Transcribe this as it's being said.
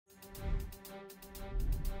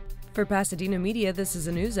For Pasadena Media, this is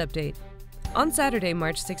a news update. On Saturday,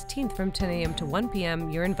 March 16th from 10 a.m. to 1 p.m.,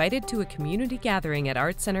 you're invited to a community gathering at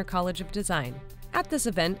ArtCenter College of Design. At this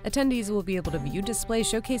event, attendees will be able to view displays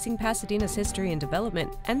showcasing Pasadena's history and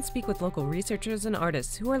development and speak with local researchers and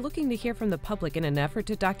artists who are looking to hear from the public in an effort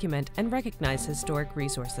to document and recognize historic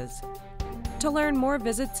resources. To learn more,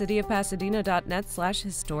 visit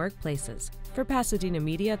cityofpasadena.net/historic places. For Pasadena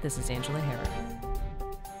Media, this is Angela Harrah.